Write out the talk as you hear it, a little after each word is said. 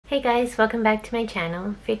Hey guys, welcome back to my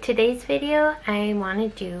channel. For today's video, I want to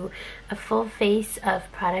do a full face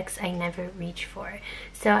of products I never reach for.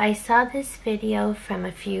 So I saw this video from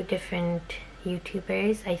a few different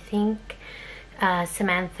YouTubers. I think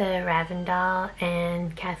Samantha Ravindal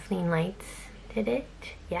and Kathleen Lights did it.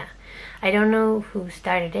 Yeah, I don't know who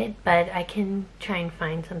started it, but I can try and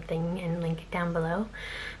find something and link it down below.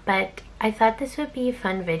 But I thought this would be a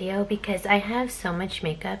fun video because I have so much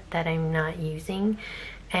makeup that I'm not using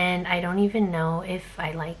and I don't even know if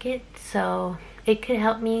I like it, so it could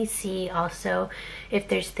help me see also if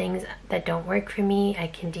there's things that don't work for me. I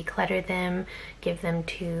can declutter them, give them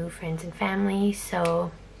to friends and family.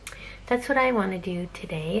 So that's what I want to do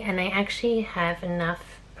today, and I actually have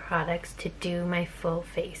enough products to do my full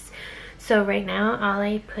face. So right now all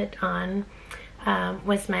I put on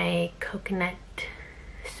was my coconut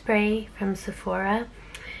spray from Sephora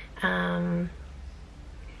and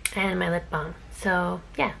my lip balm. So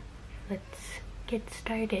yeah, let's get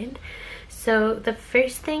started. So the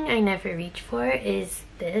first thing I never reach for is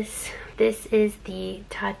this. This is the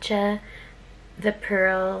Tatcha, the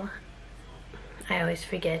Pearl, I always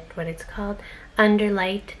forget what it's called, Under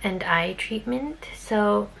Light and Eye Treatment.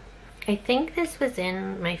 So I think this was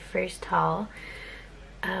in my first haul,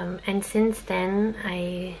 and since then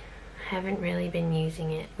I haven't really been using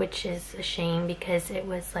it, which is a shame because it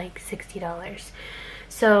was like $60.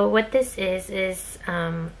 So what this is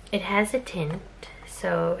it has a tint,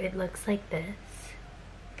 so it looks like this,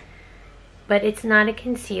 but it's not a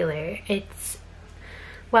concealer. It's,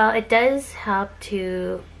 well, it does help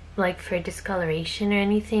to, like, for discoloration or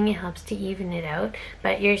anything, it helps to even it out,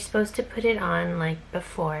 but you're supposed to put it on like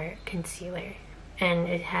before concealer, and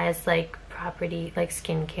it has like property, like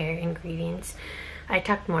skincare ingredients. I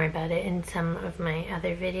talked more about it in some of my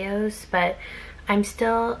other videos, but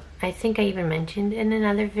I think I even mentioned in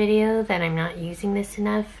another video that I'm not using this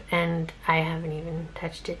enough, and I haven't even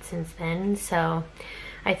touched it since then, so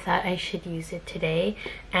I thought I should use it today.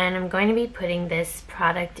 And I'm going to be putting this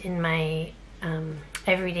product in my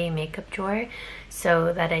everyday makeup drawer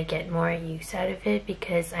so that I get more use out of it,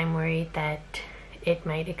 because I'm worried that it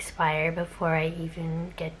might expire before I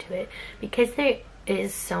even get to it, because there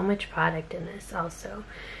is so much product in this. Also,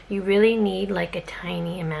 you really need like a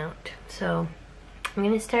tiny amount. So I'm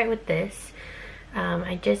going to start with this.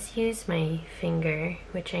 I just use my finger,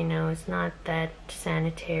 which I know is not that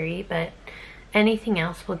sanitary, but anything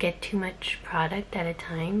else will get too much product at a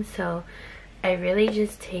time, so I really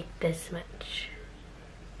just take this much.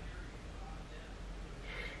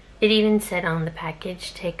 It even said on the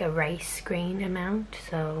package, take a rice grain amount,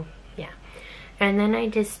 so yeah. And then I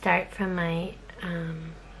just start from my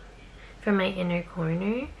inner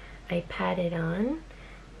corner. I pat it on,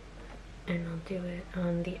 and I'll do it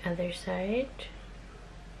on the other side.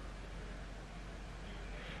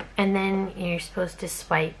 And then you're supposed to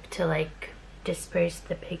swipe to like disperse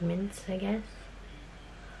the pigments, I guess.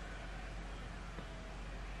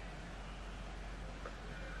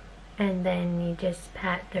 And then you just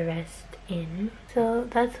pat the rest in. So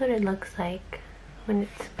that's what it looks like when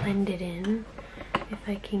it's blended in. If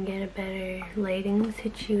I can get a better lighting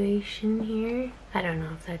situation here. I don't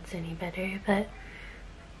know if that's any better, but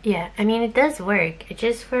yeah, I mean, it does work. It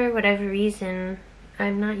just, for whatever reason,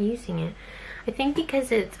 I'm not using it. I think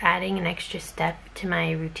because it's adding an extra step to my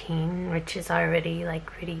routine, which is already like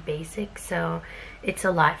pretty basic, so it's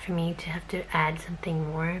a lot for me to have to add something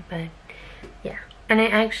more. But yeah, and I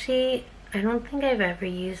don't think I've ever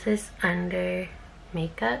used this under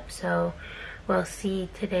makeup, so we'll see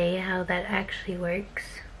today how that actually works.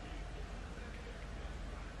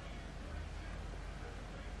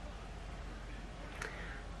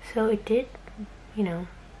 So it did, you know,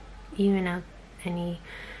 even out any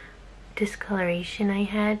discoloration I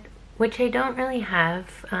had, which I don't really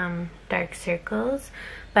have dark circles,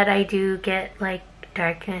 but I do get like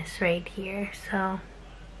darkness right here, so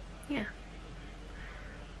yeah.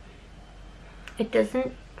 It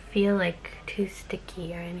doesn't feel like too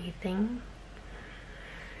sticky or anything.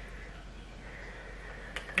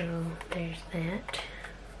 So there's that.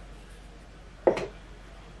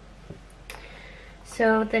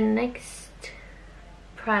 So the next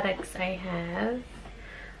products I have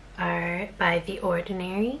are by The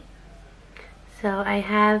Ordinary. So I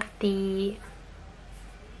have the,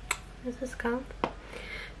 what is this called?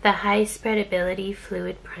 The High Spreadability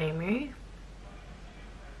Fluid Primer.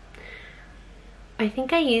 I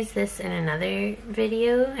think I used this in another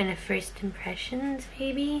video, in a first impressions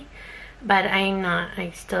maybe, but I'm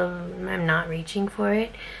not reaching for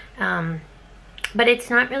it. But it's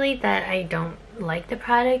not really that I don't like the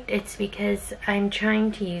product, it's because I'm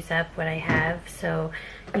trying to use up what I have. So,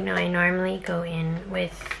 you know, I normally go in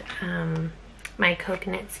with my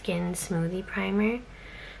Coconut Skin Smoothie Primer,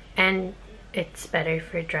 and it's better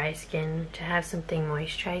for dry skin to have something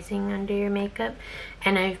moisturizing under your makeup.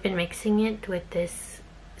 And I've been mixing it with this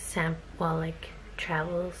sample, like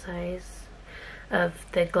travel size of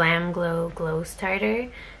the Glam Glow Glow Starter.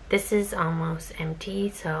 This is almost empty,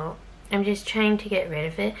 so I'm just trying to get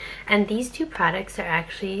rid of it. And these two products are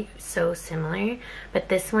actually so similar, but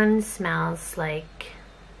this one smells like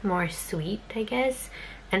more sweet, I guess,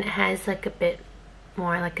 and it has like a bit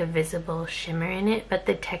more like a visible shimmer in it, but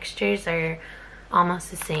the textures are almost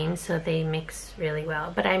the same, so they mix really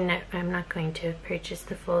well. But I'm not going to purchase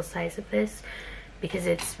the full size of this because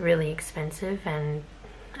it's really expensive and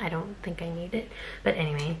I don't think I need it. But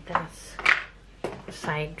anyway, that's a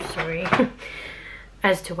side story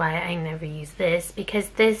as to why I never use this, because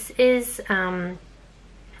this is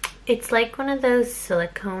it's like one of those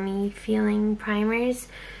silicone-y feeling primers.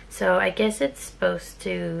 So I guess it's supposed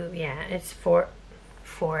to, yeah, it's pore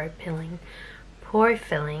filling,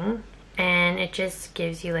 and it just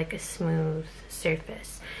gives you like a smooth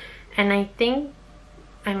surface. And I think,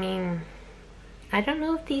 I mean, I don't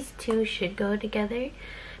know if these two should go together,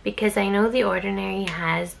 because I know The Ordinary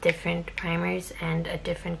has different primers and a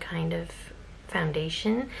different kind of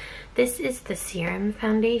foundation. This is the serum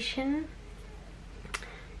foundation.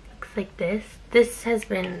 Looks like this. This has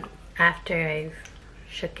been after I've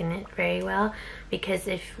shooken it very well, because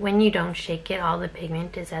when you don't shake it, all the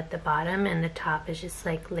pigment is at the bottom and the top is just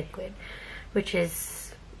like liquid, which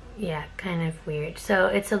is, yeah, kind of weird. So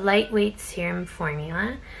it's a lightweight serum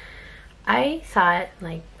formula. I thought,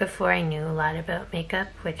 like, before I knew a lot about makeup,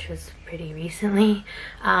 which was pretty recently,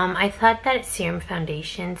 I thought that serum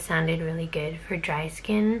foundation sounded really good for dry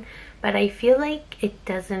skin, but I feel like it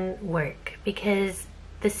doesn't work because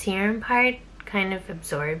the serum part kind of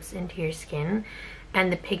absorbs into your skin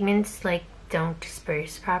and the pigments like don't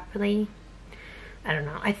disperse properly. I don't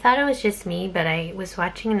know. I thought it was just me, but I was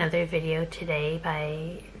watching another video today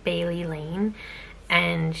by Bailey Lane,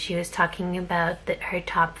 and she was talking about her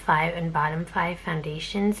top 5 and bottom 5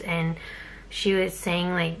 foundations, and she was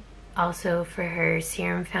saying like also for her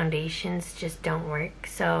serum foundations just don't work.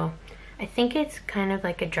 So I think it's kind of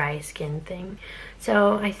like a dry skin thing.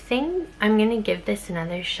 So I think I'm gonna give this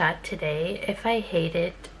another shot today. If I hate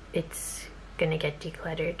it, it's gonna get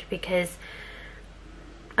decluttered because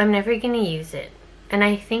I'm never gonna use it. And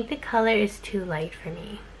I think the color is too light for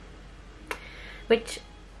me, which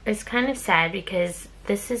is kind of sad because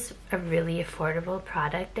this is a really affordable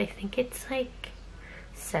product. I think it's like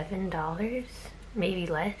 $7, maybe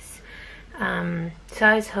less. So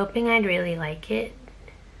I was hoping I'd really like it,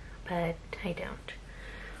 but I don't.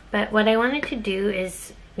 But what I wanted to do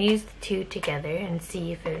is use the two together and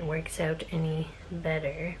see if it works out any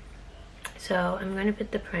better. So I'm going to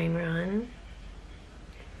put the primer on.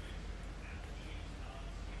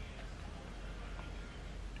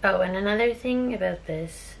 Oh, and another thing about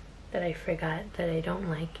this that I forgot that I don't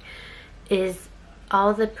like is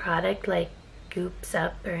all the product like goops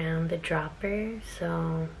up around the dropper.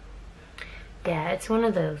 So yeah, it's one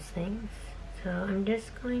of those things. So I'm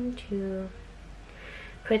just going to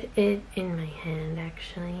put it in my hand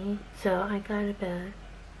actually. So I got about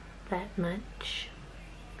that much.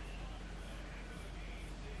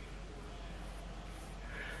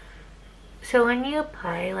 So when you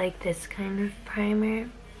apply like this kind of primer,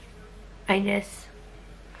 I just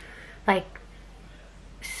like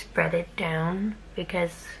spread it down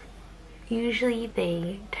because usually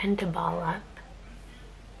they tend to ball up.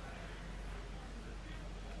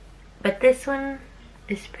 But this one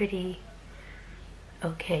is pretty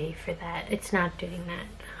okay for that. It's not doing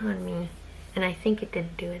that on me, and I think it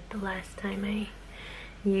didn't do it the last time I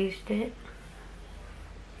used it.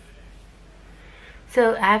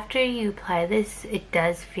 So after you apply this, it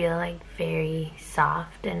does feel like very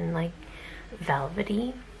soft and like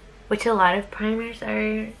velvety, which a lot of primers are,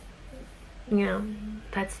 you know,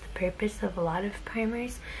 that's the purpose of a lot of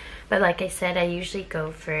primers. But like I said, I usually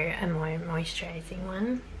go for a more moisturizing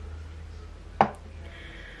one.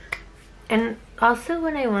 And also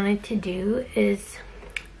what I wanted to do is,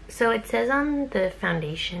 so it says on the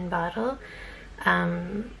foundation bottle,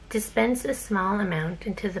 dispense a small amount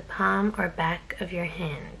into the palm or back of your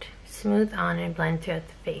hand. Smooth on and blend throughout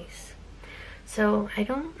the face. So I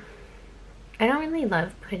don't really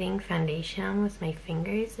love putting foundation on with my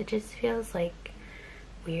fingers. It just feels like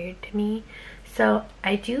weird to me. So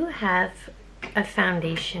I do have a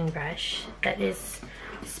foundation brush that is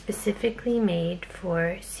specifically made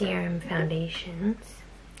for serum foundations.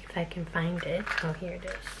 If I can find it. Oh, here it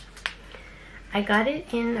is. I got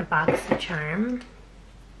it in a Boxycharm.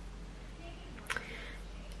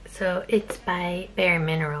 So it's by Bare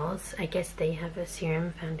Minerals. I guess they have a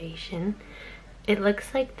serum foundation. It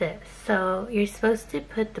looks like this. So you're supposed to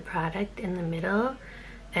put the product in the middle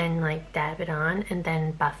and like dab it on and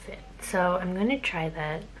then buff it. So I'm gonna try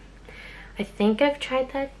that. I think I've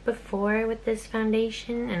tried that before with this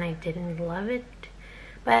foundation and I didn't love it,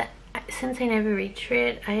 but since I never reached for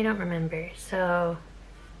it, I don't remember. So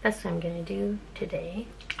that's what I'm gonna do today.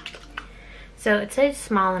 So it says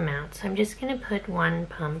small amounts. I'm just gonna put 1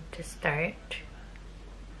 pump to start.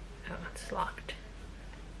 Oh, it's locked.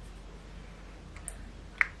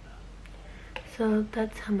 So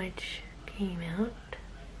that's how much came out.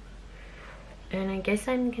 And I guess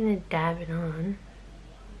I'm gonna dab it on.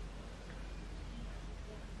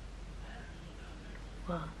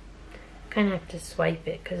 Well, kind of have to swipe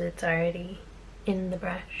it because it's already in the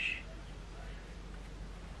brush.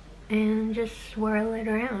 And just swirl it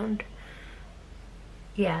around.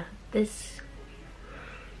 Yeah, this,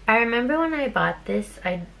 I remember when I bought this,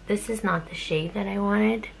 this is not the shade that I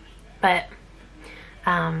wanted, but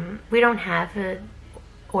we don't have an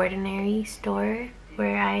ordinary store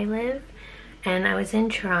where I live, and I was in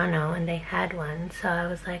Toronto and they had one, so I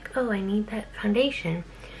was like, oh, I need that foundation.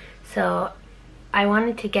 So I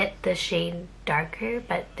wanted to get the shade darker,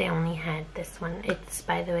 but they only had this one. It's,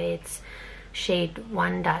 by the way, it's shade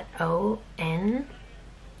 1.0N.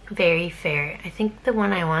 Very fair. I think the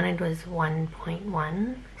one I wanted was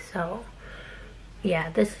 1.1. So yeah,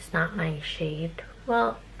 this is not my shade.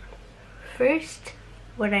 Well, first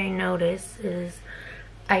what I notice is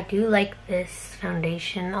I do like this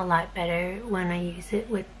foundation a lot better when I use it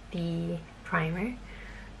with the primer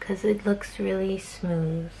because it looks really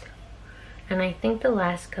smooth. And I think the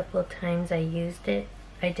last couple of times I used it,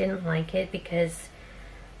 I didn't like it because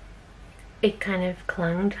it kind of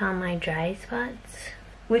clung to all my dry spots.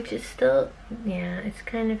 Which is still, yeah, it's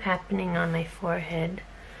kind of happening on my forehead.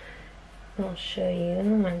 I'll show you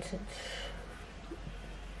once it's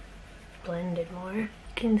blended more. You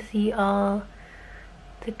can see all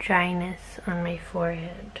the dryness on my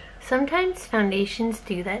forehead. Sometimes foundations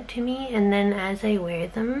do that to me, and then as I wear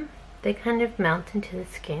them, they kind of melt into the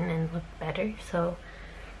skin and look better. So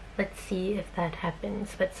let's see if that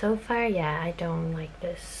happens. But so far, yeah, I don't like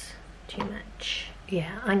this too much.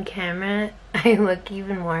 Yeah, on camera, I look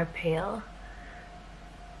even more pale.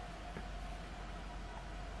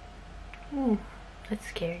 That's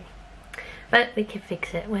scary. But we can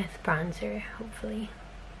fix it with bronzer, hopefully.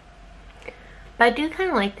 But I do kind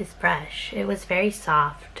of like this brush. It was very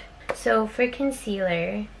soft. So for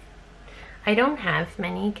concealer, I don't have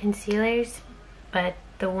many concealers, but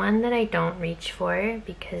the one that I don't reach for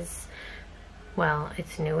because, well,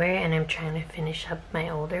 it's newer and I'm trying to finish up my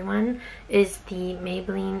older one, is the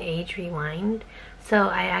Maybelline Age Rewind. So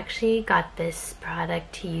I actually got this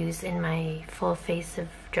product to use in my full face of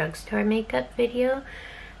drugstore makeup video.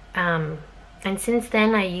 And since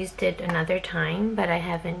then I used it another time, but I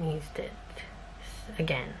haven't used it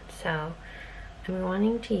again. So I'm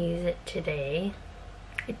wanting to use it today.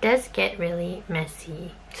 It does get really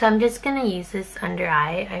messy. So I'm just gonna use this under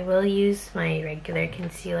eye. I will use my regular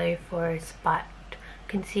concealer for spot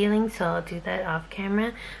concealing, so I'll do that off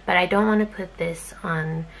camera. But I don't want to put this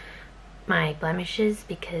on my blemishes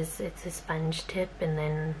because it's a sponge tip, and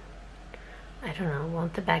then, I don't know,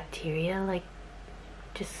 won't the bacteria like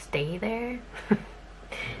just stay there?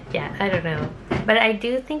 Yeah, I don't know. But I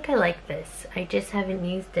do think I like this. I just haven't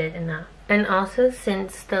used it enough. And also,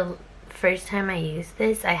 since the first time I used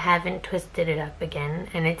this, I haven't twisted it up again,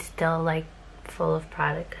 and it's still like full of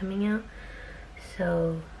product coming out.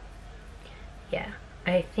 So yeah,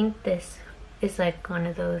 I think this is like one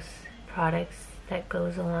of those products that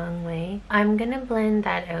goes a long way. I'm gonna blend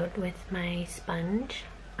that out with my sponge.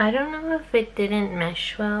 I don't know if it didn't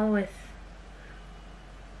mesh well with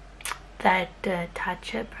that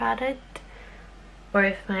Tatcha product, or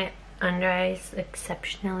if my under eye is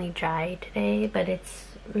exceptionally dry today, but it's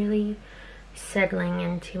really settling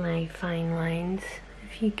into my fine lines,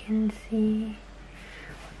 if you can see.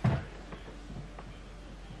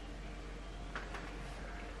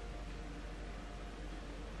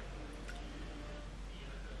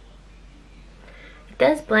 It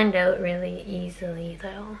does blend out really easily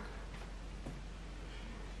though.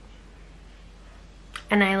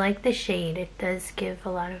 And I like the shade. It does give a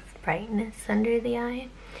lot of brightness under the eye.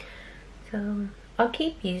 So I'll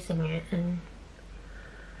keep using it and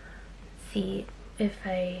see if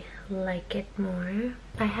I like it more.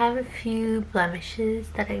 I have a few blemishes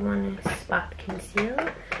that I want to spot conceal,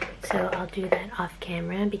 so I'll do that off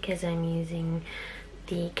camera because I'm using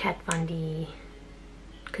the Kat Von D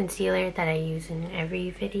concealer that I use in every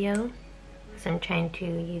video, so I'm trying to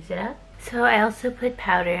use it up. So I also put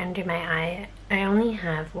powder under my eye. I only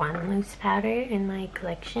have one loose powder in my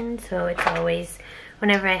collection, so it's always,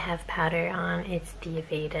 whenever I have powder on, it's the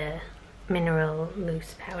Aveda mineral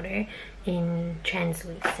loose powder in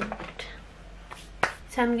translucent.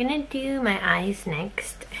 So I'm gonna do my eyes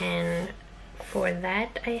next, and for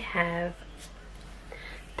that I have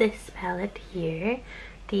this palette here,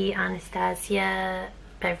 the Anastasia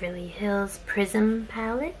Beverly Hills Prism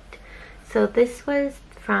palette. So this was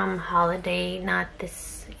from holiday, not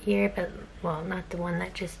this year, but well, not the one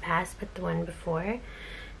that just passed, but the one before.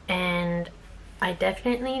 And I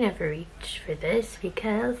definitely never reached for this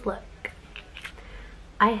because look,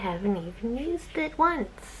 I haven't even used it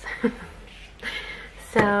once.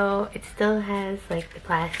 So it still has like the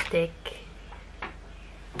plastic,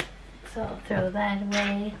 so I'll throw that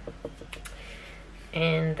away.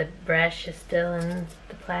 And the brush is still in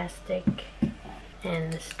the plastic,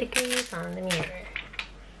 and the sticker is on the mirror.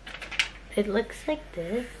 It looks like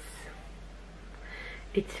this.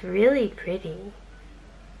 It's really pretty,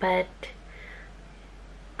 but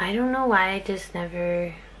I don't know why I just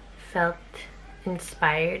never felt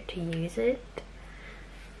inspired to use it.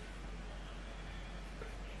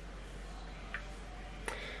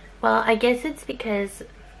 Well, I guess it's because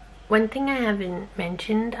one thing I haven't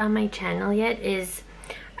mentioned on my channel yet is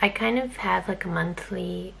I kind of have like a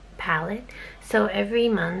monthly palette. So every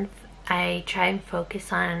month I try and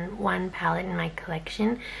focus on one palette in my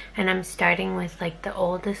collection, and I'm starting with like the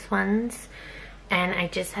oldest ones, and I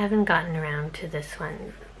just haven't gotten around to this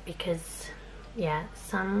one because yeah,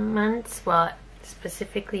 some months, well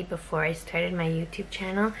specifically before I started my YouTube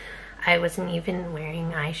channel, I wasn't even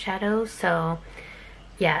wearing eyeshadow, so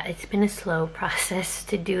yeah, it's been a slow process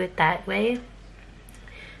to do it that way,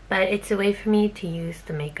 but it's a way for me to use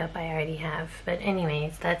the makeup I already have. But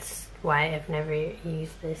anyways, that's why I've never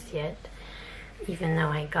used this yet, even though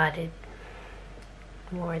I got it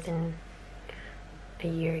more than a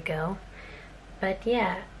year ago. But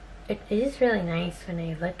yeah, it is really nice when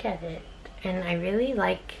I look at it, and I really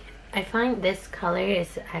like, I find this color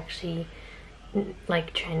is actually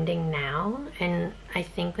like trending now, and I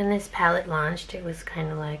think when this palette launched it was kind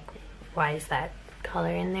of like, why is that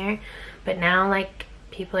color in there? But now like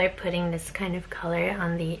people are putting this kind of color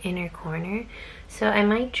on the inner corner, so I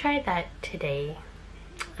might try that today.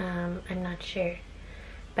 I'm not sure,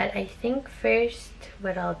 but I think first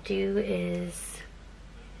what I'll do is,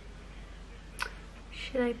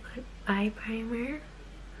 should I put eye primer?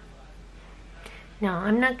 No,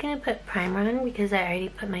 I'm not gonna put primer on because I already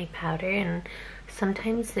put my powder, and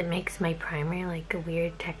sometimes it makes my primer like a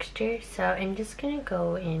weird texture, so I'm just gonna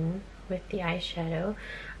go in with the eyeshadow.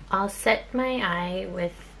 I'll set my eye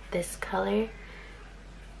with this color.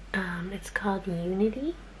 It's called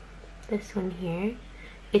Unity, this one here.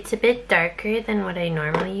 It's a bit darker than what I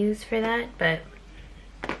normally use for that, but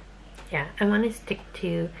yeah, I want to stick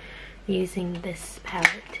to using this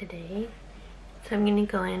palette today. So I'm going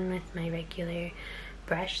to go in with my regular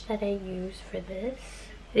brush that I use for this.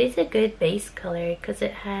 It is a good base color because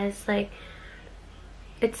it has like,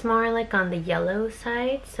 it's more like on the yellow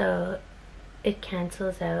side, so it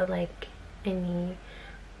cancels out like any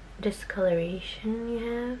discoloration you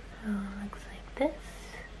have. So it looks like this.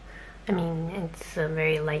 I mean, it's a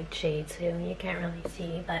very light shade, so you can't really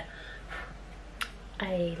see, but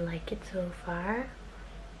I like it so far.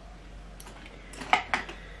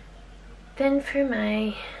 Then for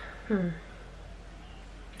my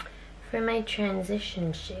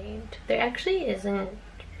transition shade, there actually isn't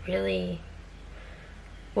really,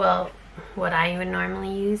 well, what I would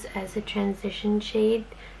normally use as a transition shade,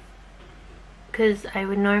 because I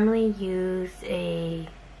would normally use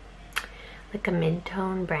like a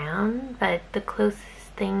mid-tone brown, but the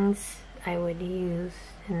closest things I would use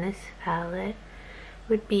in this palette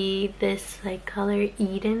would be this like color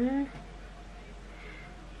Eden,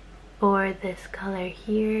 or this color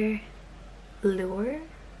here, Lure.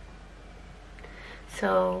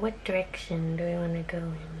 So what direction do I want to go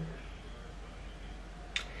in?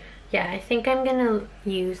 Yeah, I think I'm gonna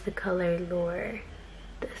use the color Lure,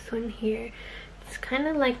 this one here. It's kind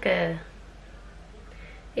of like a,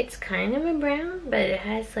 it's kind of a brown, but it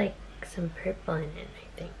has like some purple in it,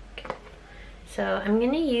 I think. So I'm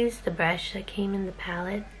gonna use the brush that came in the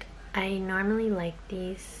palette. I normally like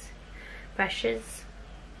these brushes.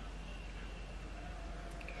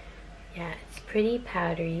 Yeah, it's pretty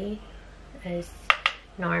powdery as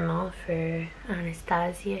normal for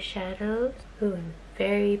Anastasia shadows. Ooh, and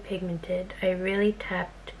very pigmented. I really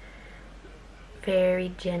tapped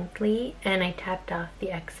very gently, and I tapped off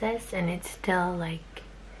the excess, and it's still like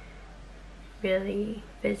really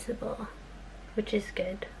visible, which is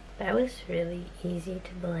good. That was really easy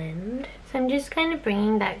to blend. So I'm just kind of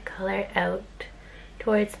bringing that color out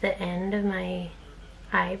towards the end of my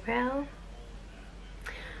eyebrow.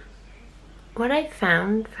 What I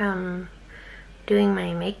found from doing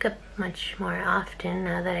my makeup much more often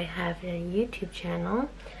now that I have a YouTube channel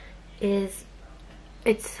is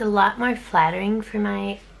it's a lot more flattering for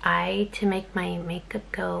my eye to make my makeup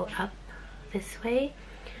go up this way,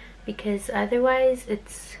 because otherwise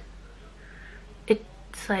it's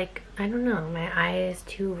like, I don't know, my eye is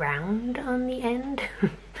too round on the end.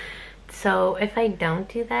 So if I don't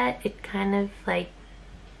do that, it kind of like,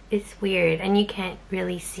 it's weird, and you can't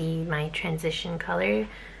really see my transition color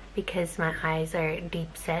because my eyes are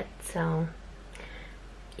deep set. So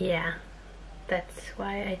yeah, that's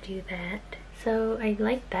why I do that. So I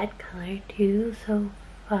like that color too so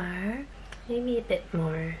far. Maybe a bit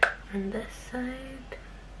more on this side.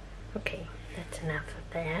 Okay, that's enough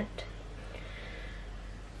of that.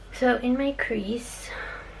 So in my crease,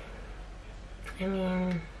 I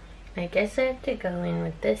mean, I guess I have to go in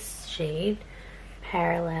with this shade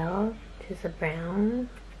parallel to the brown,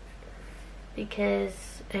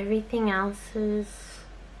 because everything else is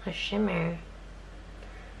a shimmer.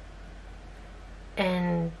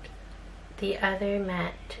 And the other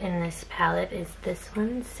matte in this palette is this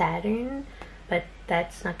one, Saturn, but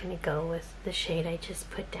that's not going to go with the shade I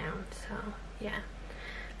just put down. So yeah,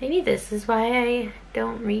 maybe this is why I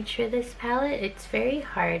don't reach for this palette. It's very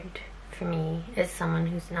hard for me as someone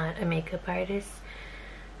who's not a makeup artist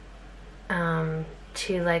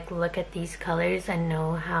to like look at these colors and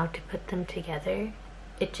know how to put them together.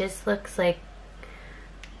 It just looks like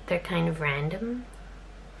they're kind of random.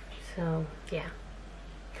 So yeah.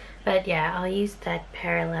 But yeah, I'll use that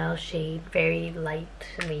parallel shade very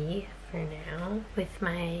lightly for now with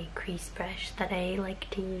my crease brush that I like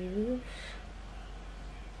to use.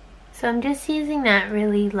 So I'm just using that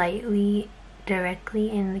really lightly directly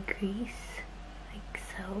in the crease, like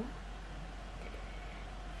so.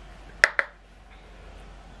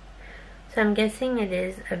 So I'm guessing it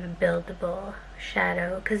is a buildable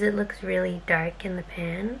shadow because it looks really dark in the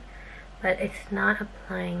pan, but it's not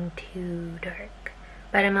applying too dark.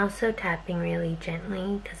 But I'm also tapping really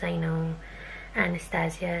gently because I know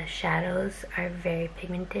Anastasia shadows are very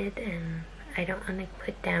pigmented and I don't want to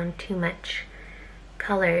put down too much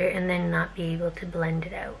color and then not be able to blend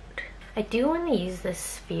it out. I do want to use this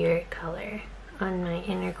sphere color on my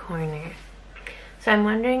inner corner. So I'm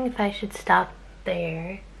wondering if I should stop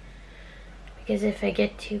there, because if I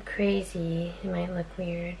get too crazy it might look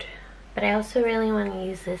weird. But I also really want to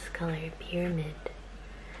use this color, Pyramid.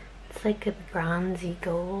 It's like a bronzy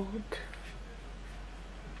gold.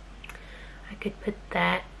 I could put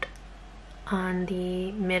that on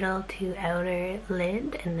the middle to outer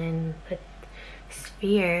lid and then put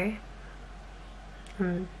Sphere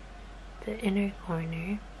on the inner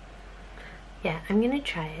corner. Yeah, I'm gonna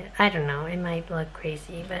try it. I don't know, it might look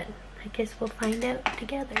crazy, but I guess we'll find out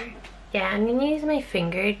together. Yeah, I'm gonna use my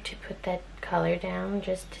finger to put that color down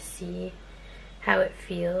just to see how it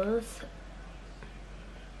feels.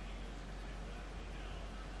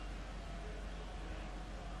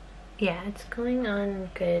 Yeah, it's going on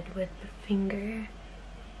good with the finger.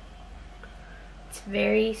 It's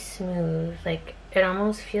very smooth, like it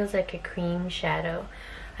almost feels like a cream shadow.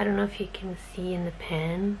 I don't know if you can see in the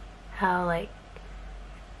pan how like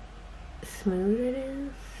smooth it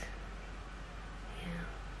is. Yeah.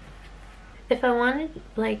 If I wanted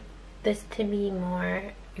like this to be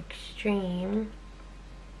more extreme,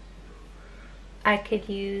 I could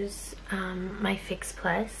use my Fix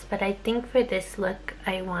Plus, but I think for this look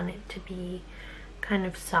I want it to be kind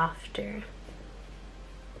of softer.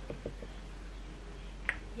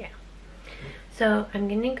 Yeah. So I'm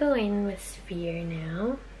gonna go in with Sphere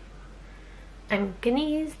now. I'm gonna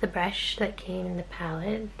use the brush that came in the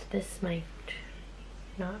palette. This might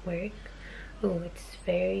not work. Oh, it's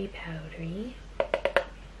very powdery. I'm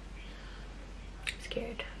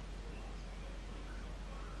scared.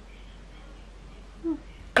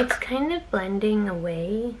 It's kind of blending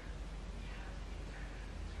away.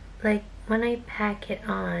 Like when I pack it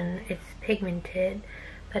on, it's pigmented,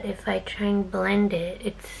 but if I try and blend it,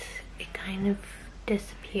 it kind of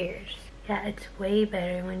disappears. Yeah, it's way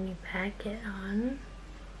better when you pack it on.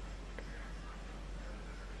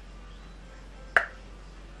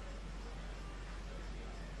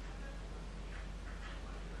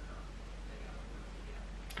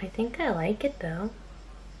 I think I like it though.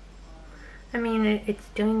 I mean, it's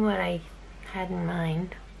doing what I had in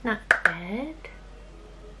mind. Not bad.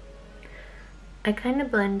 I kind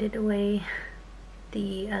of blended away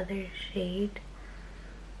the other shade,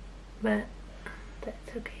 but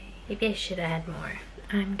that's okay. Maybe I should add more.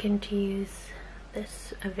 I'm going to use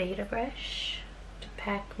this Aveda brush to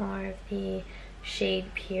pack more of the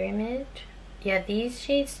shade Pyramid. Yeah, these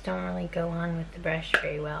shades don't really go on with the brush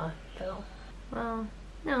very well, though. Well,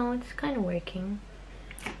 no, it's kind of working.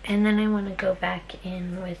 And then I want to go back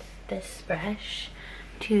in with this brush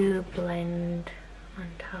to blend on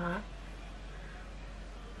top.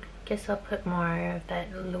 Guess I'll put more of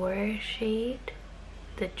that Lure shade,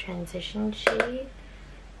 the transition shade.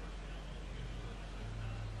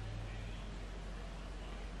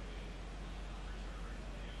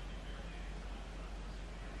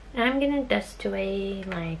 Now I'm gonna dust away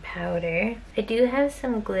my powder. I do have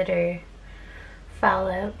some glitter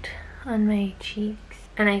fallout on my cheeks,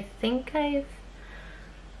 and I think I've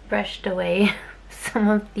brushed away some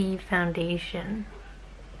of the foundation.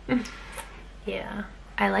 Yeah,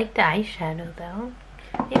 I like the eyeshadow though.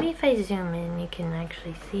 Maybe if I zoom in you can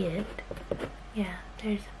actually see it. Yeah,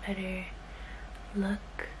 there's a better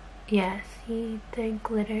look. Yeah, see the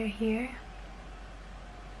glitter here?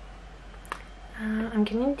 I'm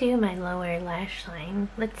gonna do my lower lash line.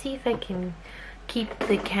 Let's see if I can keep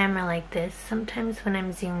the camera like this. Sometimes when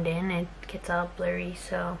I'm zoomed in it gets all blurry,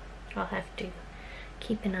 so I'll have to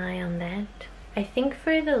keep an eye on that. I think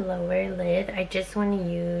for the lower lid I just want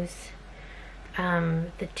to use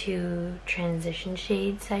the two transition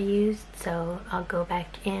shades I used, so I'll go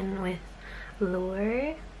back in with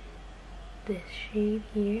Lure, this shade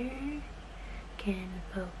here, can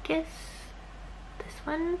focus, this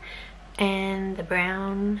one, and the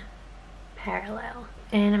brown Parallel.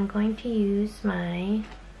 And I'm going to use my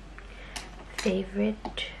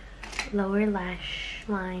favorite lower lash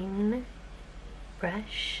line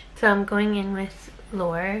brush. So I'm going in with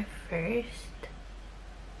Lure first.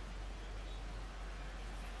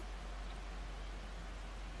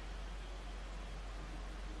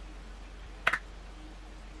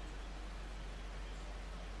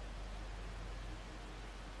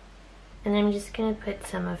 And I'm just going to put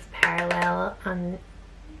some of Parallel on,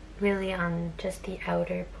 really on just the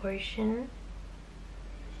outer portion.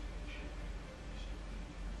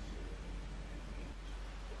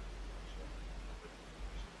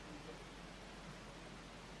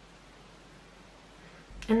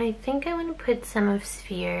 And I think I want to put some of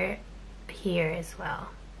Sphere here as well,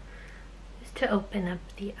 just to open up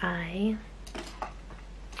the eye.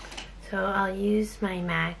 So I'll use my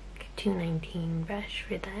MAC 219 brush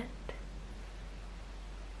for that.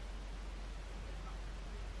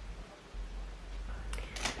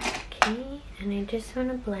 Okay, and I just want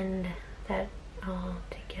to blend that all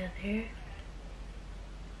together.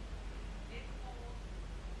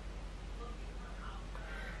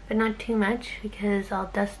 But not too much because I'll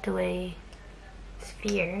dust away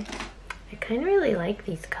Sphere. I kind of really like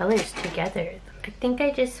these colors together. I think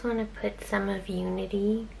I just want to put some of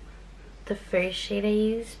Unity, the first shade I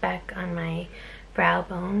used, back on my brow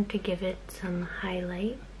bone to give it some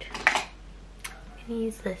highlight. I'm going to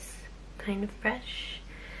use this kind of brush.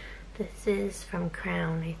 This is from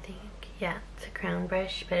Crown, I think. Yeah, it's a Crown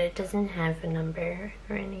brush, but it doesn't have a number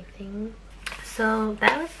or anything. So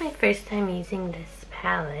that was my first time using this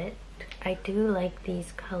palette. I do like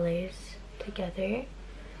these colors together.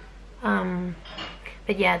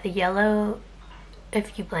 But yeah, the yellow,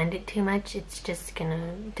 if you blend it too much, it's just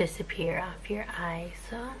gonna disappear off your eye.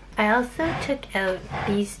 So I also took out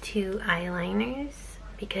these two eyeliners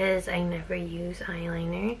because I never use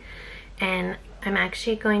eyeliner, and I'm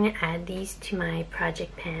actually going to add these to my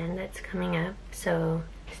project pan that's coming up, so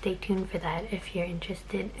stay tuned for that if you're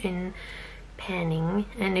interested in panning.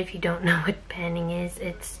 And if you don't know what panning is,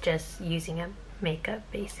 it's just using up makeup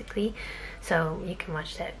basically, so you can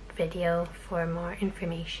watch that video for more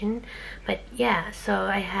information. But yeah, so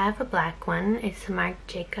I have a black one. It's a Marc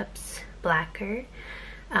Jacobs Blacker.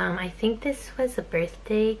 I think this was a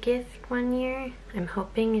birthday gift one year. I'm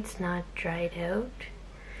hoping it's not dried out.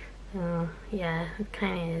 Oh yeah, it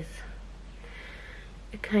kind of is.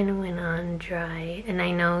 It kind of went on dry, and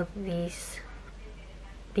I know these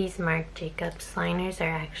Marc Jacobs liners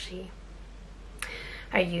are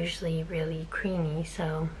usually really creamy,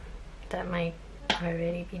 so that might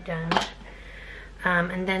already be done.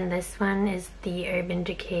 And then this one is the Urban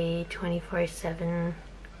Decay 24/7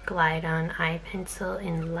 Glide On Eye Pencil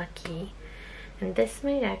in Lucky, and this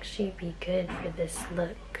might actually be good for this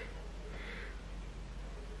look.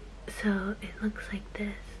 So it looks like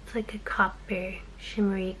this. It's like a copper,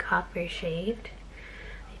 shimmery copper shade.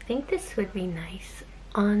 I think this would be nice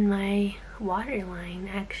on my waterline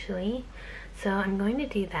actually, so I'm going to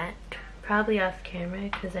do that, probably off camera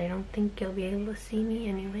because I don't think you'll be able to see me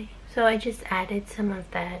anyway. So I just added some of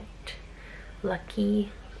that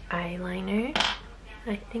Lucky eyeliner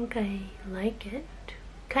I think I like it.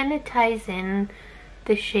 Kind of ties in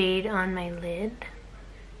the shade on my lid,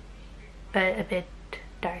 but a bit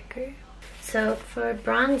darker. So for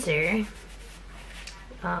bronzer,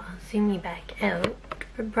 I'll zoom you back out.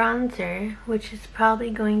 For bronzer, which is probably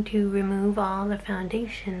going to remove all the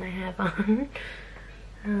foundation I have on,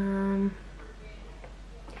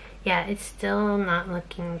 yeah, it's still not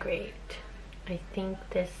looking great. I think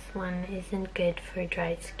this one isn't good for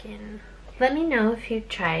dry skin. Let me know if you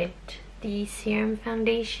tried the serum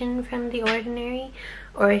foundation from The Ordinary,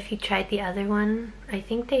 or if you tried the other one. I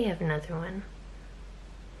think they have another one.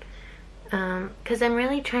 Because I'm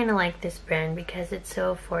really trying to like this brand because it's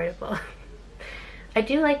so affordable. I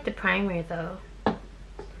do like the primer though.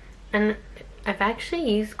 And I've actually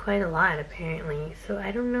used quite a lot apparently. So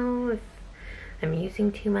I don't know if I'm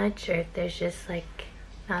using too much or if there's just like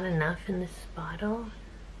not enough in this bottle.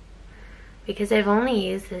 Because I've only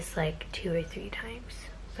used this like 2 or 3 times.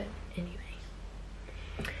 But anyway.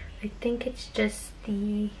 I think it's just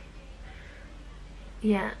the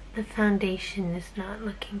foundation is not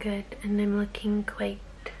looking good and I'm looking quite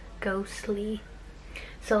ghostly.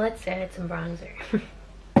 So let's add some bronzer.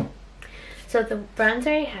 So the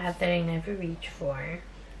bronzer I have that I never reach for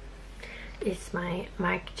is my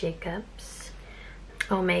Marc Jacobs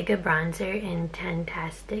Omega Bronzer in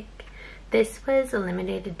Tantastic. This was a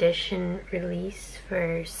limited edition release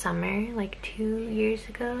for summer like 2 years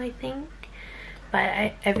ago, I think.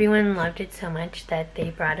 But everyone loved it so much that they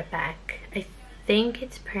brought it back. I think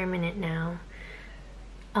it's permanent now.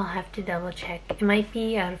 I'll have to double check. It might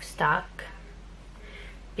be out of stock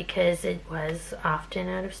because it was often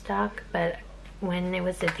out of stock, but when it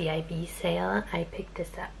was a VIB sale, I picked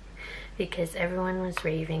this up because everyone was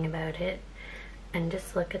raving about it. And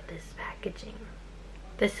just look at this packaging.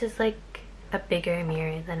 This is like a bigger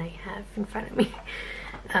mirror than I have in front of me.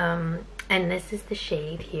 And this is the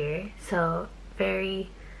shade here. So very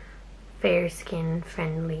fair skin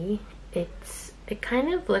friendly. It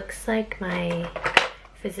kind of looks like my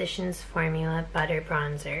Physicians Formula Butter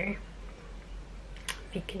Bronzer.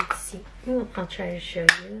 If you can see, I'll try to show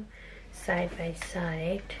you side by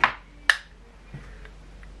side.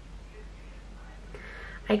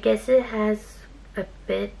 I guess it has a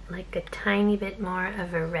bit, like a tiny bit more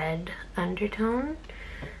of a red undertone,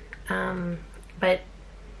 but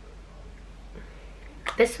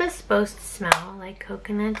this was supposed to smell like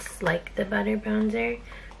coconuts, like the butter bronzer,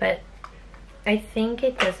 but I think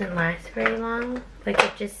it doesn't last very long. Like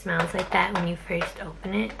it just smells like that when you first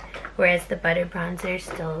open it, whereas the butter bronzer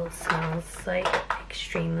still smells like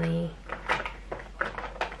extremely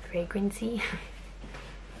fragrancy.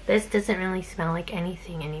 This doesn't really smell like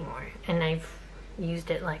anything anymore, and I've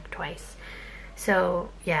used it like twice. So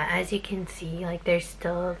yeah, as you can see, like there's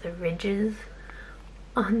still the ridges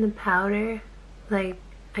on the powder. Like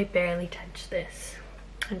I barely touched this,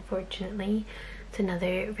 unfortunately. It's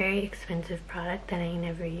another very expensive product that I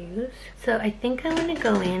never use. So I think I'm going to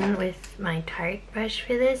go in with my Tarte brush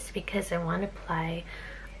for this because I want to apply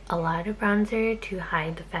a lot of bronzer to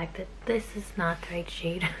hide the fact that this is not the right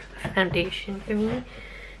shade of foundation for me.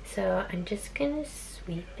 So I'm just going to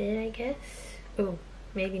sweep it, I guess. Oh,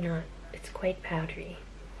 maybe not. It's quite powdery,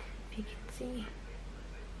 if you can see.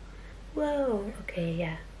 Whoa, okay,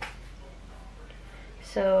 yeah.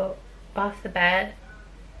 So off the bat,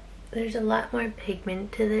 there's a lot more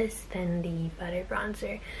pigment to this than the butter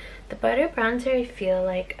bronzer. The butter bronzer, I feel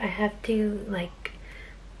like I have to like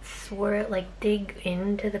swirl, like dig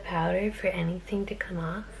into the powder for anything to come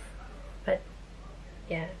off. But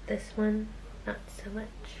yeah, this one, not so much.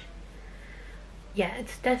 Yeah,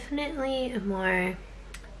 it's definitely a more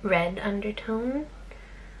red undertone,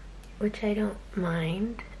 which I don't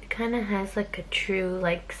mind. It kind of has like a true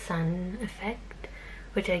like sun effect,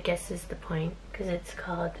 which I guess is the point because it's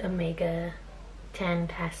called Omega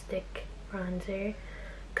Tantastic Bronzer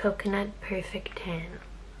Coconut Perfect Tan.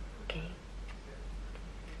 Okay.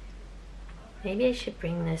 Maybe I should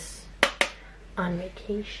bring this on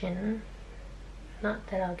vacation. Not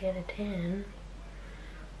that I'll get a tan,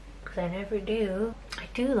 because I never do. I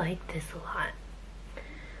do like this a lot.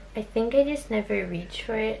 I think I just never reach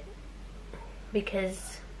for it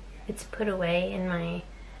because it's put away in my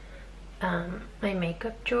my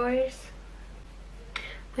makeup drawers.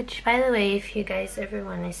 Which, by the way, if you guys ever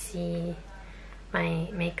want to see my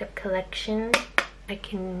makeup collection, I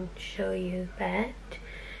can show you that.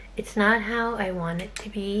 It's not how I want it to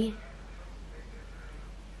be,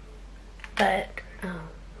 but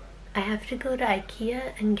I have to go to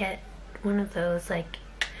IKEA and get one of those like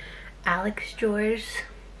Alex drawers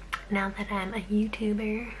now that I'm a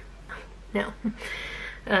YouTuber. No.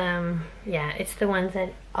 Yeah, it's the ones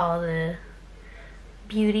that all the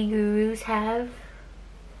beauty gurus have,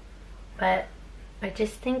 but I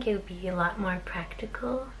just think it would be a lot more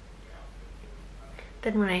practical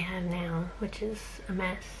than what I have now, which is a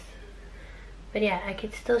mess. But yeah, I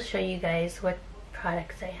could still show you guys what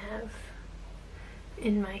products I have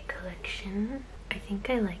in my collection. I think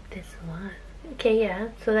I like this a lot. Okay, yeah,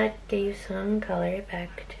 so that gave some color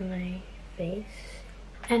back to my face.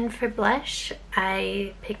 And for blush,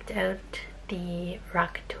 I picked out the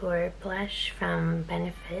Couture blush from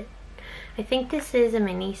Benefit. I think this is a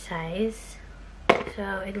mini size,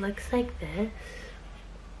 so it looks like this.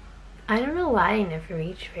 I don't know why I never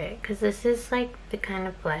reach for it, because this is like the kind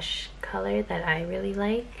of blush color that I really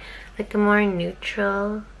like a more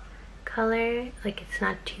neutral color. Like, it's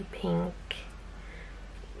not too pink,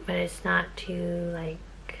 but it's not too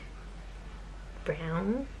like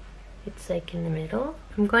brown. It's like in the middle.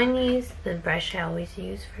 I'm going to use the brush I always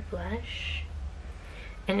use for blush,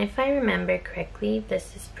 and if I remember correctly,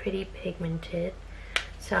 this is pretty pigmented,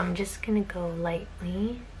 so I'm just gonna go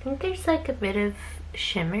lightly. I think there's like a bit of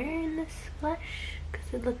shimmer in this blush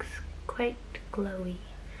because it looks quite glowy.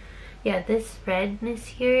 Yeah, this redness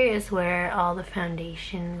here is where all the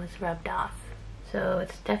foundation was rubbed off, so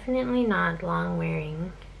it's definitely not long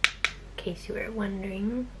wearing, in case you were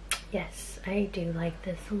wondering. Yes, I do like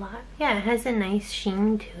this a lot. Yeah, it has a nice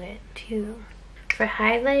sheen to it too. For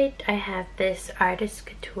highlight, I have this Artist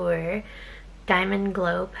Couture Diamond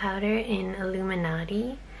Glow powder in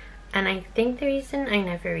Illuminati. And I think the reason I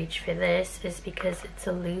never reach for this is because it's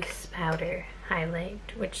a loose powder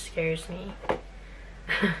highlight, which scares me.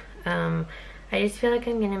 I just feel like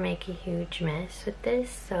I'm gonna make a huge mess with this,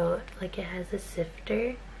 so like it has a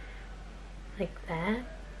sifter like that.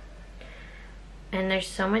 And there's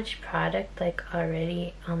so much product like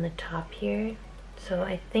already on the top here, so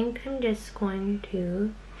I think I'm just going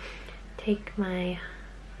to take my,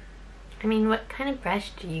 I mean, what kind of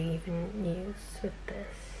brush do you even use with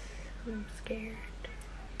this? I'm scared.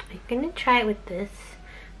 I'm gonna try it with this.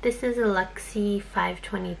 This is a Luxie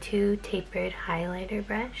 522 tapered highlighter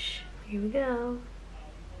brush. Here we go.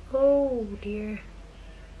 Oh dear,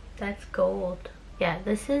 that's gold. Yeah,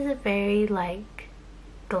 this is a very like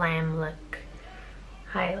glam look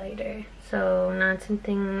highlighter, so not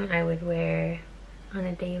something I would wear on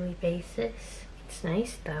a daily basis. It's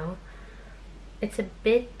nice though. It's a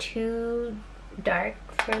bit too dark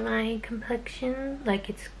for my complexion, like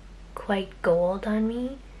it's quite gold on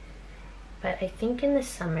me, but I think in the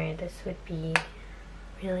summer this would be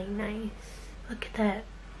really nice. Look at that.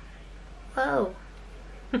 Whoa.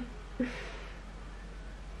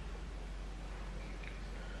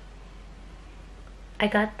 I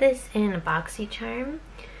got this in a Boxycharm,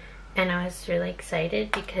 and I was really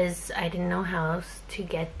excited because I didn't know how else to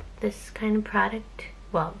get this kind of product.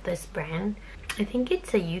 Well, this brand. I think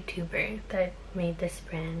it's a YouTuber that made this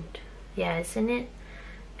brand. Yeah, isn't it?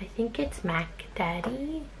 I think it's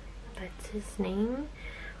MŌDA. That's his name.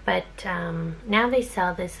 But now they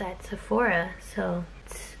sell this at Sephora, so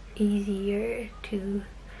it's easier to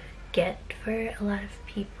get for a lot of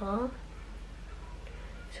people.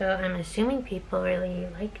 So I'm assuming people really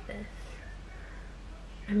like this.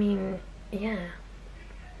 I mean, yeah,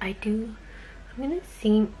 I do. I'm gonna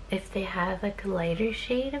see if they have like a lighter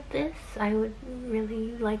shade of this. I would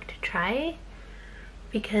really like to try,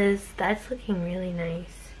 because that's looking really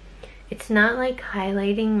nice. It's not like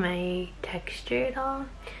highlighting my texture at all.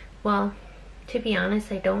 Well, to be honest,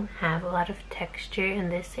 I don't have a lot of texture in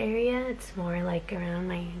this area. It's more like around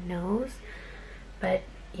my nose. But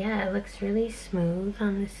yeah, it looks really smooth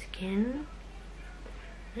on the skin.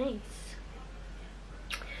 Nice.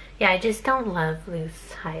 Yeah, I just don't love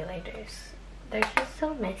loose highlighters. They're just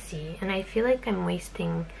so messy, and I feel like I'm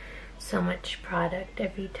wasting so much product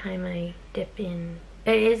every time I dip in.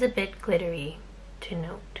 It is a bit glittery, to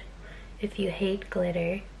note. If you hate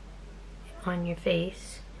glitter on your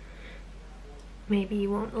face, maybe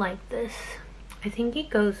you won't like this. I think it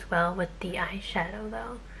goes well with the eyeshadow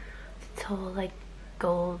though. It's whole like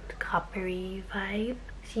gold coppery vibe.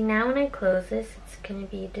 See, now when I close this, it's gonna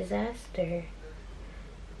be a disaster.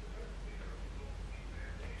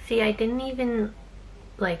 See, I didn't even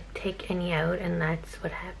like take any out, and that's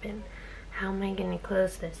what happened. How am I gonna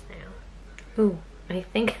close this now? Ooh, I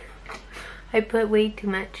think I put way too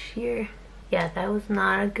much here. Yeah, that was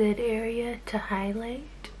not a good area to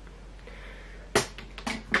highlight,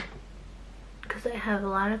 because I have a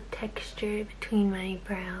lot of texture between my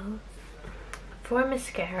brows. For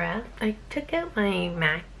mascara, I took out my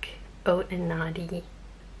MAC Haute and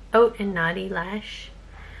Naughty Lash.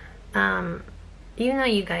 Even though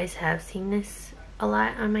you guys have seen this a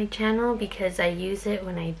lot on my channel, because I use it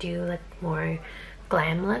when I do like more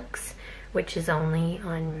glam looks, which is only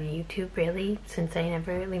on YouTube really, since I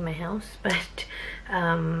never leave my house. But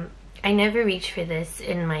I never reach for this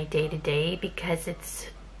in my day-to-day because it's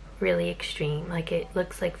really extreme. Like, it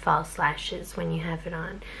looks like false lashes when you have it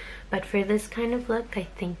on. But for this kind of look, I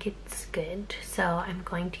think it's good, so I'm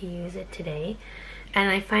going to use it today. And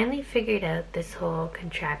I finally figured out this whole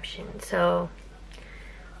contraption. So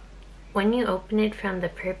when you open it from the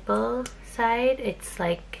purple side, it's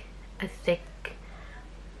like a thick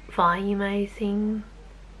volumizing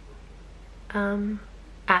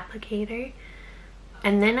applicator.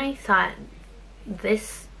 And then I thought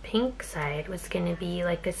this pink side was gonna be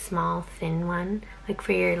like a small thin one, like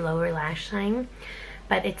for your lower lash line,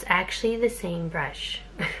 but it's actually the same brush.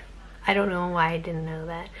 I don't know why I didn't know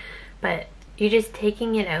that, but you're just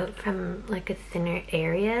taking it out from like a thinner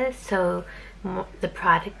area, so the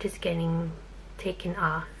product is getting taken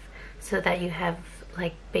off, so that you have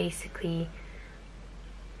like basically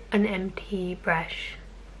an empty brush.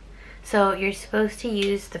 So you're supposed to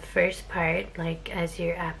use the first part like as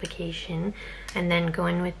your application, and then go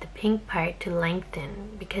in with the pink part to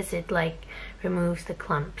lengthen, because it like removes the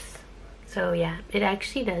clumps. So yeah, it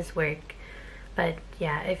actually does work. But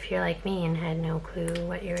yeah, if you're like me and had no clue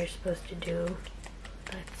what you were supposed to do,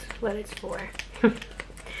 that's what it's for.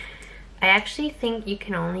 I actually think you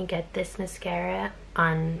can only get this mascara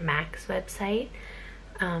on MAC's website,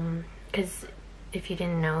 because if you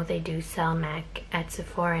didn't know, they do sell MAC at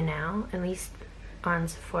Sephora now, at least on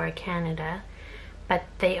Sephora Canada. But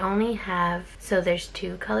they only have, so there's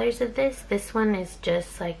two colors of this. This one is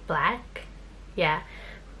just like black, yeah.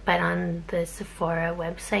 But on the Sephora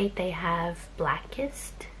website they have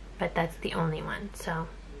Blackest, but that's the only one. So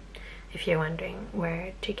if you're wondering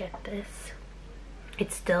where to get this,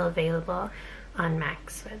 it's still available on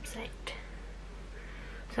MAC's website.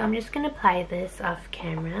 So I'm just gonna apply this off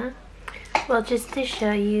camera. Well, just to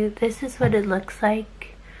show you, this is what it looks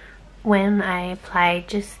like when I apply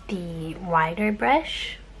just the wider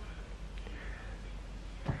brush,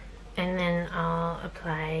 and then I'll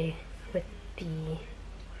apply with the,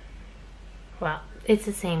 well, it's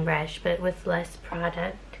the same brush but with less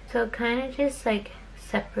product, so it kind of just like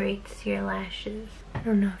separates your lashes. I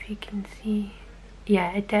don't know if you can see.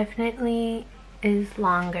 Yeah, it definitely is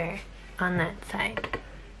longer on that side.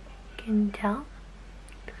 Can you tell?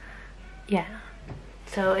 Yeah,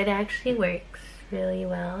 so it actually works really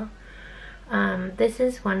well. This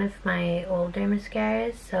is one of my older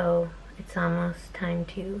mascaras, so it's almost time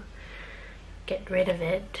to get rid of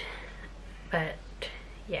it, but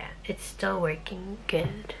yeah, it's still working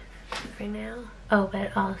good for now. Oh,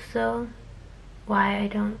 but also why I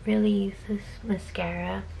don't really use this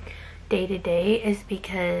mascara day to day is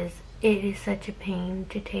because it is such a pain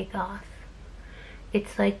to take off.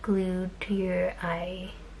 It's like glued to your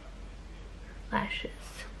eye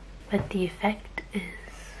lashes, but the effect is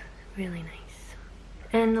really nice.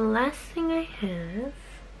 And the last thing I have,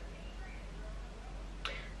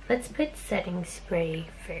 let's put setting spray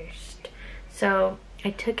first. So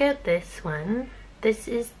I took out this one. This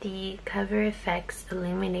is the Cover FX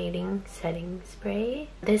Illuminating Setting Spray.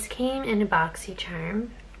 This came in a Boxycharm,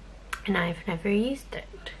 and I've never used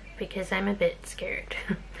it because I'm a bit scared.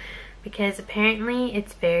 Because apparently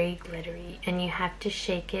it's very glittery and you have to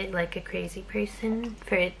shake it like a crazy person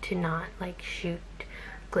for it to not like shoot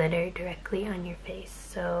glitter directly on your face.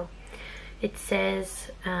 So it says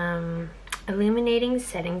illuminating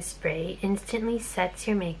setting spray instantly sets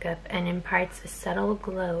your makeup and imparts a subtle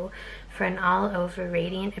glow for an all-over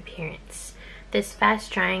radiant appearance. This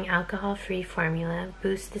fast-drying, alcohol-free formula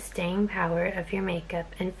boosts the staying power of your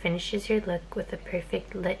makeup and finishes your look with a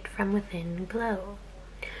perfect lit-from-within glow.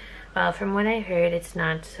 Well, from what I heard, it's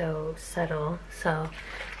not so subtle, so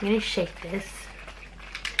I'm gonna shake this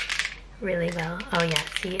really well. Oh yeah,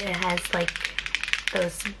 see, it has like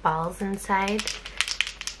those balls inside.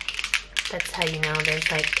 That's how you know there's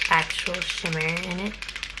like actual shimmer in it.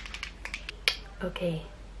 Okay,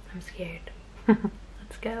 I'm scared.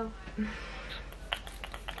 Let's go.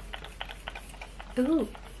 Ooh,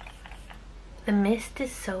 the mist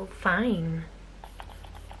is so fine.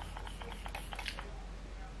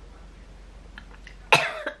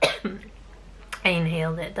 I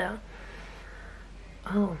inhaled it though.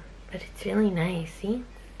 Oh, but it's really nice, see?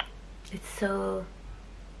 It's so,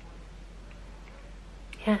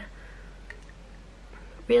 yeah,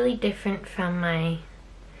 really different from my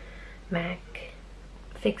MAC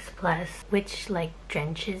Fix Plus, which like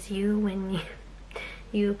drenches you when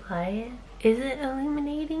you apply it. Is it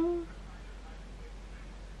illuminating?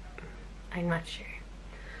 I'm not sure.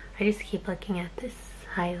 I just keep looking at this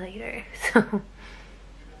highlighter, so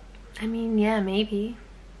I mean, yeah, maybe.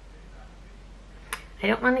 I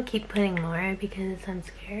don't want to keep putting more because I'm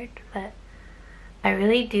scared, but I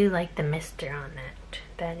really do like the mister on that.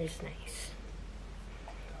 That is nice.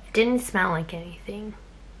 It didn't smell like anything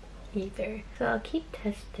either. So I'll keep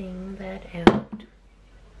testing that out.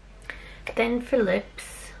 Then for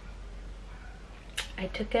lips, I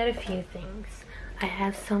took out a few things. I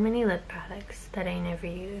have so many lip products that I never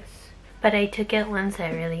use. But I took out ones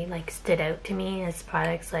that really like stood out to me as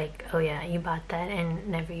products like, oh yeah, you bought that and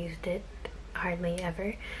never used it, hardly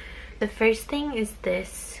ever. The first thing is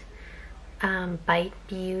this Bite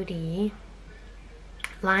Beauty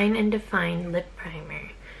Line and Define Lip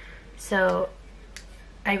Primer. So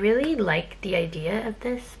I really like the idea of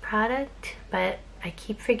this product, but I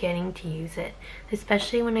keep forgetting to use it,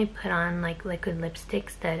 especially when I put on like liquid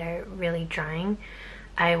lipsticks that are really drying.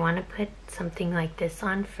 I want to put something like this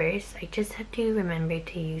on first. I just have to remember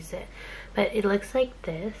to use it. But it looks like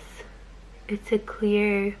this. It's a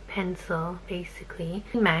clear pencil, basically.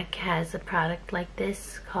 MAC has a product like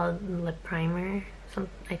this called Lip Primer.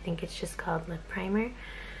 I think it's just called Lip Primer.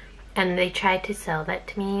 And they tried to sell that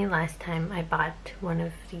to me last time I bought one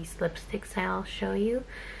of these lipsticks I'll show you.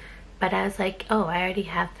 But I was like, oh, I already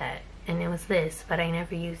have that. And it was this, but I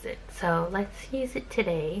never use it. So let's use it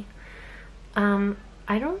today.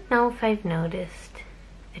 I don't know if I've noticed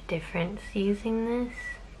a difference using this,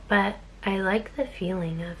 but I like the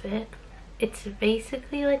feeling of it. It's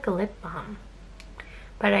basically like a lip balm,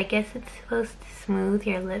 but I guess it's supposed to smooth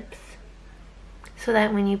your lips so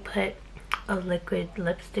that when you put a liquid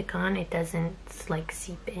lipstick on, it doesn't like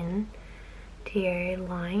seep in to your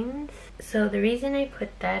lines. So the reason I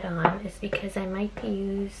put that on is because I might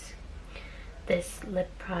use this lip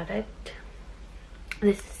product.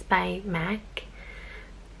 This is by MAC.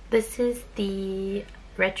 This is the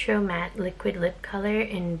Retro Matte Liquid Lip Color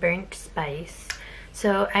in Burnt Spice.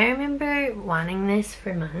 So I remember wanting this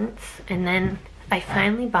for months, and then I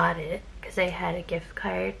finally bought it because I had a gift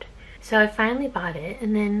card. So I finally bought it,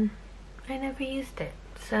 and then I never used it.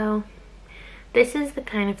 So this is the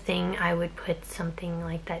kind of thing I would put something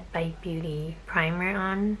like that Bite Beauty primer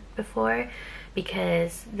on before,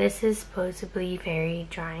 because this is supposedly very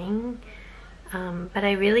drying. But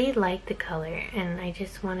I really like the color and I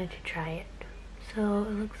just wanted to try it. So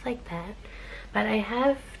it looks like that. But I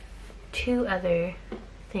have two other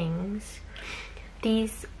things.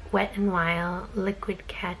 These Wet n Wild liquid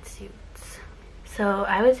cat suits. So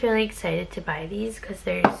I was really excited to buy these because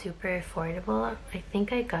they're super affordable. I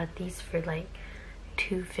think I got these for like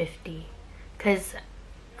 $2.50 because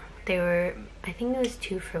they were, I think it was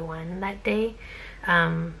 2 for 1 that day.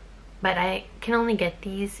 But I can only get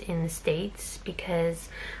these in the States because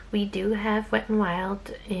we do have Wet n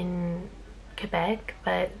Wild in Quebec,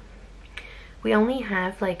 but we only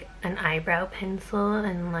have like an eyebrow pencil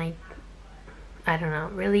and like, I don't know,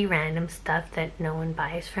 really random stuff that no one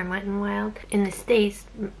buys from Wet n Wild. In the States,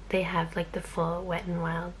 they have like the full Wet n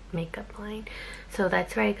Wild makeup line. So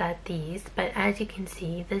that's where I got these. But as you can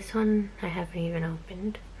see, this one I haven't even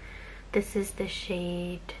opened. This is the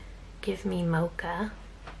shade Give Me Mocha.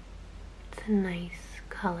 It's a nice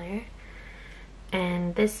color.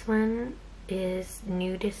 And this one is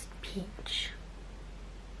Nudist Peach.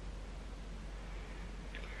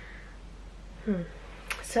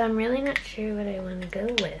 So I'm really not sure what I want to go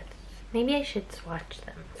with. Maybe I should swatch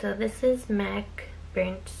them. So this is MAC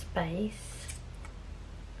Burnt Spice.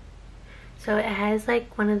 So it has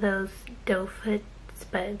like one of those doe foots,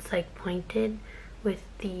 but it's like pointed with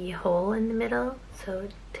the hole in the middle, so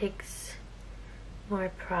it takes more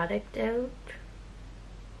product out.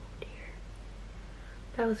 Oh dear.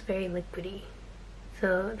 That was very liquidy.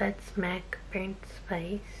 So that's MAC Burnt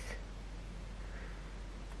Spice.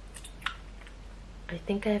 I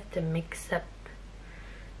think I have to mix up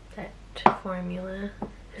that formula.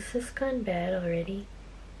 Has this gone bad already?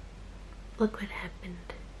 Look what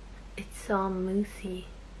happened. It's all moussey.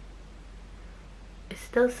 It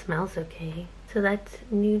still smells okay. So that's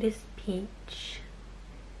Nudist Peach.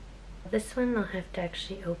 This one I'll have to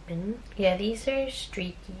actually open. Yeah, these are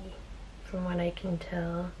streaky from what I can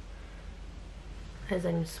tell as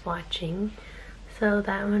I'm swatching. So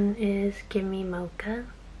that one is Give Me Mocha.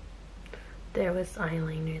 There was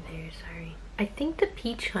eyeliner there, sorry. I think the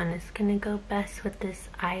peach one is gonna go best with this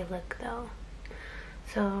eye look though.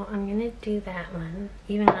 So I'm gonna do that one,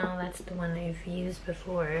 even though that's the one I've used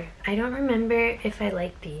before. I don't remember if I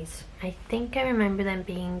like these. I think I remember them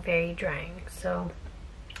being very drying, so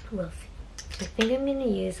we'll see. I think I'm gonna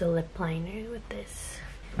use a lip liner with this.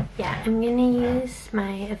 Yeah, I'm gonna use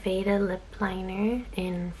my Aveda lip liner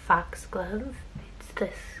in Foxglove. It's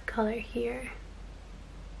this color here.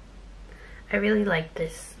 I really like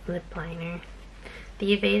this lip liner.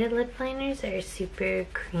 The Aveda lip liners are super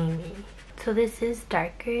creamy. So this is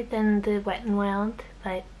darker than the Wet n Wild,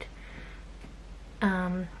 but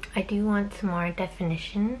I do want some more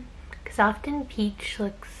definition because often peach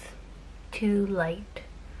looks too light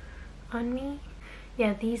on me.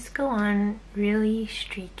 Yeah, these go on really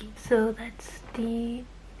streaky. So that's the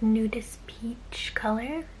nudist peach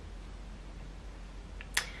color.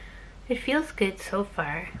 It feels good so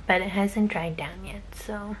far, but it hasn't dried down yet,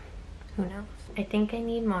 so who knows. I think I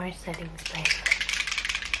need more setting spray.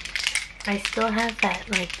 I still have that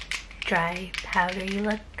like dry powdery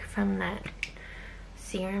look from that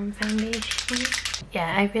serum foundation.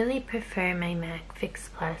 Yeah, I really prefer my MAC Fix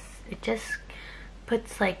Plus. It just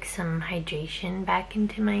puts like some hydration back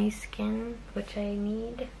into my skin, which I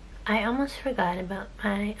need. I almost forgot about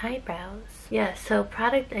my eyebrows. Yeah, so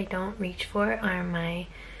product I don't reach for are my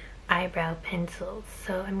eyebrow pencils.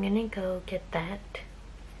 So I'm gonna go get that.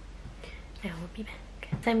 Now we'll be back.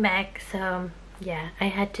 I'm back, so yeah, I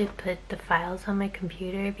had to put the files on my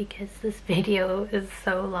computer because this video is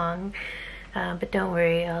so long. But don't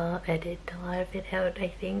worry, I'll edit a lot of it out, I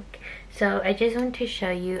think. So I just want to show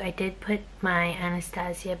you, I did put my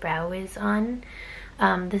Anastasia Brow Wiz on.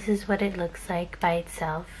 This is what it looks like by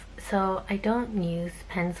itself. So I don't use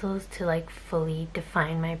pencils to like fully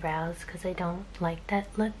define my brows because I don't like that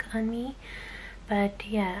look on me. But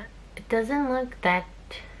yeah, it doesn't look that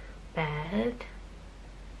bad.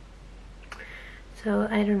 So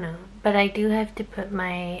I don't know. But I do have to put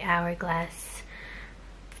my Hourglass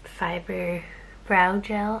fiber brow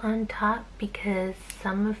gel on top because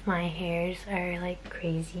some of my hairs are like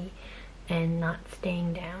crazy and not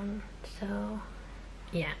staying down. So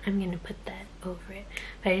yeah, I'm gonna put that over it.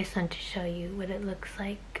 But I just want to show you what it looks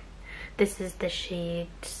like. This is the shade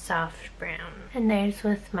Soft Brown. And there's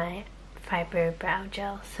with my fiber brow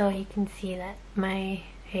gel. So you can see that my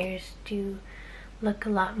hairs do look a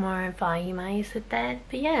lot more volumized with that.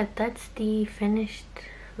 But yeah, that's the finished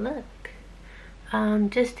look.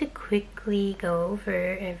 Just to quickly go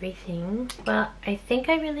over everything. Well, I think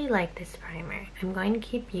I really like this primer. I'm going to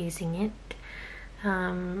keep using it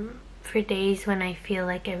for days when I feel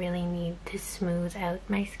like I really need to smooth out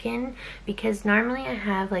my skin, because normally I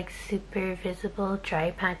have like super visible dry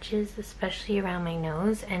patches, especially around my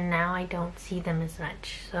nose, and now I don't see them as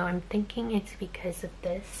much. So I'm thinking it's because of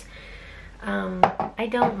this. I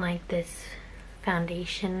don't like this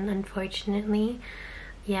foundation, unfortunately.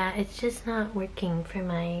 Yeah, it's just not working for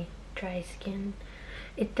my dry skin.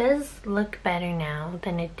 It does look better now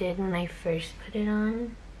than it did when I first put it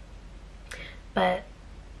on, but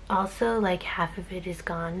also like half of it is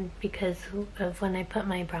gone because of when I put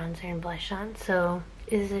my bronzer and blush on. So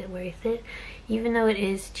is it worth it? Even though it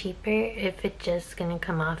is cheaper, if it's just gonna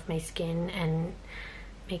come off my skin and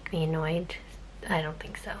make me annoyed, I don't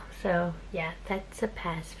think so. So yeah, that's a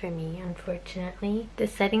pass for me, unfortunately. The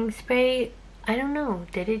setting spray, I don't know,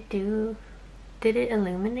 did it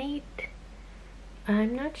illuminate?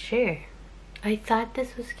 I'm not sure. I thought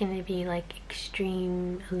this was gonna be like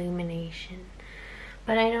extreme illumination,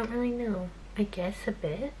 but I don't really know. I guess a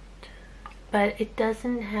bit, but it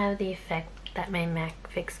doesn't have the effect that my MAC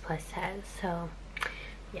Fix Plus has, so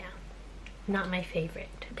yeah, not my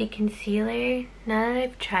favorite. The concealer, now that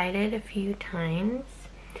I've tried it a few times,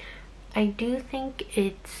 I do think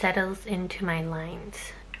it settles into my lines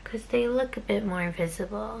because they look a bit more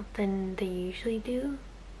visible than they usually do.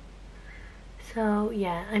 So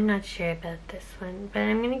yeah, I'm not sure about this one, but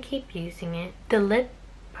I'm gonna keep using it. The lip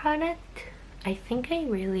product, I think I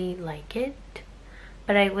really like it,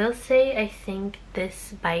 but I will say I think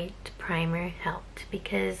this Bite primer helped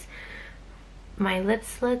because my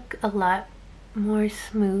lips look a lot more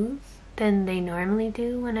smooth than they normally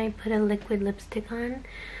do when I put a liquid lipstick on.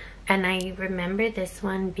 And I remember this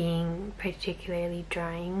one being particularly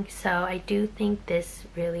drying, so I do think this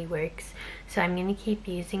really works. So I'm going to keep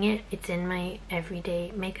using it. It's in my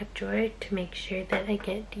everyday makeup drawer to make sure that I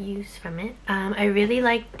get use from it. I really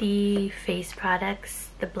like the face products.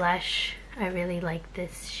 The blush, I really like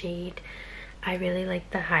this shade. I really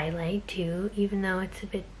like the highlight too, even though it's a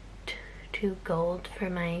bit too gold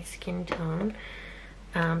for my skin tone.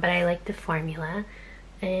 But I like the formula.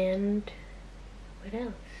 And what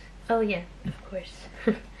else? Oh yeah, of course.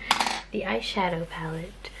 The eyeshadow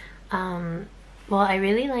palette. Well, I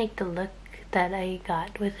really like the look that I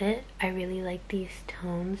got with it. I really like these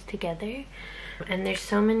tones together. And there's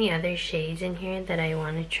so many other shades in here that I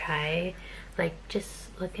want to try. Like,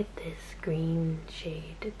 just look at this green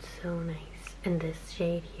shade. It's so nice. And this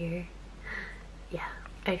shade here. Yeah,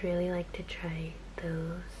 I'd really like to try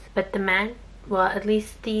those. But the matte, well, at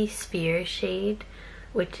least the Sphere shade,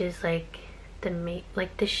 which is like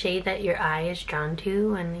the shade that your eye is drawn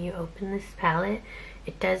to when you open this palette.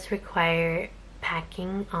 It does require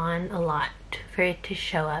packing on a lot for it to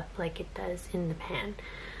show up like it does in the pan,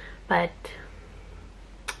 but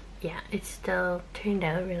yeah, it still turned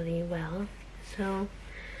out really well. So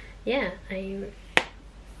yeah, I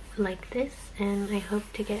like this and I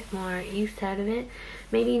hope to get more use out of it.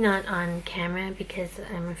 Maybe not on camera because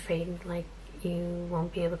I'm afraid like you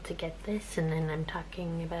won't be able to get this and then I'm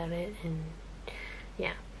talking about it, and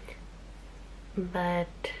yeah, but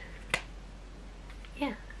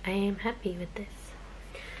yeah, I am happy with this.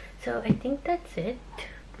 So I think that's it.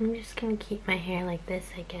 I'm just gonna keep my hair like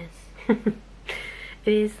this, I guess.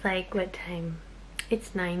 It is like, what time? It's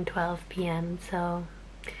 9:12 p.m. so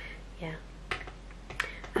yeah.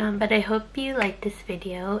 But I hope you liked this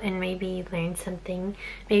video and maybe learned something.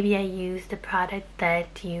 Maybe I used a product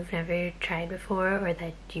that you've never tried before, or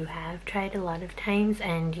that you have tried a lot of times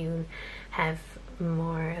and you have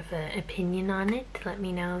more of an opinion on it. Let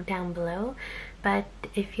me know down below. But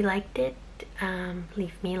if you liked it,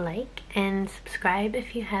 leave me a like and subscribe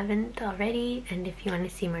if you haven't already, and if you want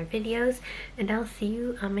to see more videos, and I'll see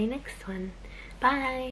you on my next one. Bye!